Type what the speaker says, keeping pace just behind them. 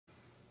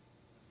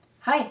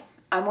Hi,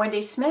 I'm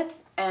Wendy Smith,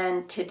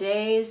 and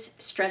today's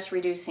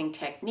stress-reducing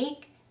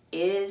technique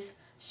is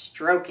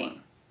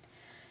stroking.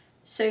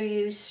 So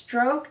you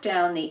stroke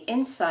down the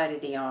inside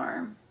of the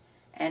arm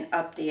and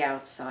up the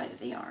outside of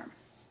the arm.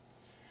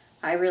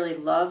 I really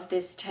love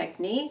this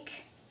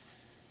technique.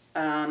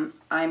 I'm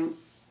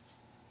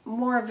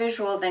more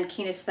visual than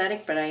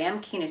kinesthetic, but I am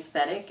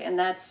kinesthetic, and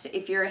that's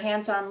if you're a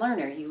hands-on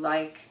learner, you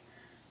like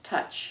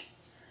touch.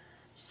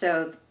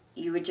 So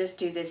you would just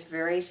do this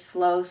very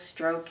slow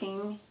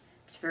stroking.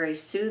 It's very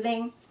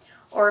soothing.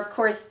 Or of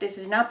course, this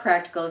is not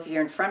practical if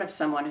you're in front of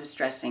someone who's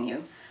stressing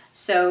you.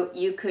 So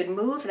you could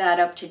move that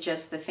up to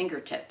just the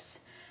fingertips.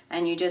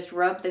 And you just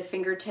rub the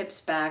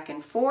fingertips back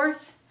and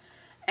forth.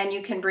 And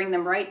you can bring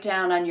them right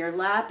down on your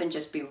lap and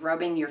just be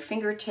rubbing your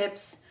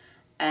fingertips.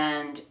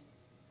 And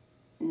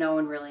no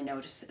one really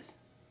notices.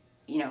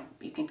 You know,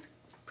 you can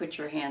put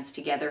your hands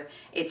together.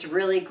 It's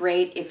really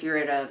great if you're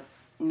at a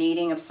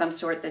meeting of some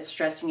sort that's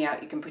stressing you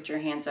out. You can put your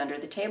hands under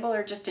the table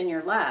or just in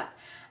your lap,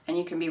 and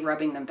you can be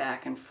rubbing them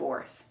back and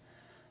forth.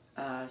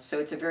 So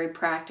it's a very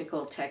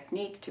practical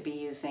technique to be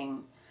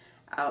using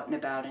out and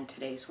about in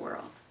today's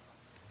world.